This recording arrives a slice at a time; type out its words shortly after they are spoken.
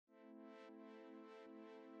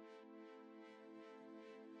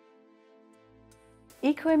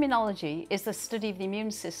Eco-immunology is the study of the immune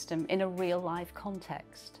system in a real-life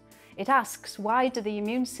context. It asks, why do the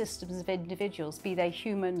immune systems of individuals, be they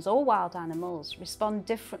humans or wild animals, respond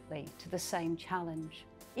differently to the same challenge?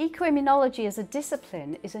 Eco-immunology as a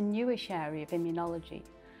discipline is a newish area of immunology,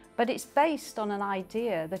 but it's based on an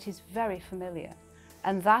idea that is very familiar,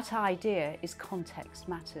 and that idea is context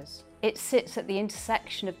matters. It sits at the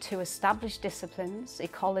intersection of two established disciplines,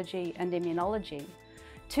 ecology and immunology,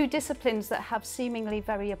 two disciplines that have seemingly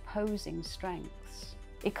very opposing strengths.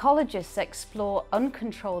 Ecologists explore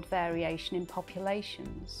uncontrolled variation in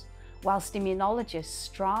populations, whilst immunologists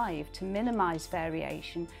strive to minimise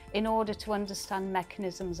variation in order to understand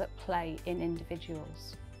mechanisms at play in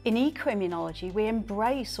individuals. In ecoimmunology, we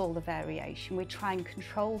embrace all the variation we try and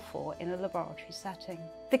control for in a laboratory setting.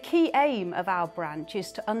 The key aim of our branch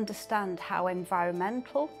is to understand how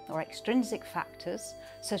environmental or extrinsic factors,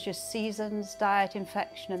 such as seasons, diet,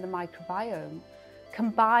 infection and the microbiome,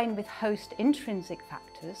 combine with host intrinsic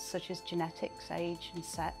factors, such as genetics, age and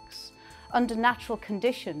sex, under natural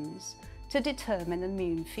conditions to determine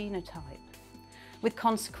immune phenotype, with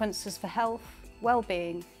consequences for health,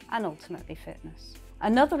 well-being and ultimately fitness.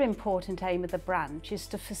 Another important aim of the branch is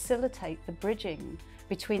to facilitate the bridging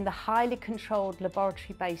between the highly controlled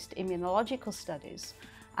laboratory-based immunological studies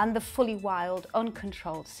and the fully wild,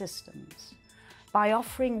 uncontrolled systems, by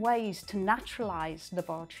offering ways to naturalise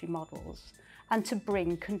laboratory models and to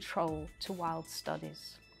bring control to wild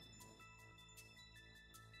studies.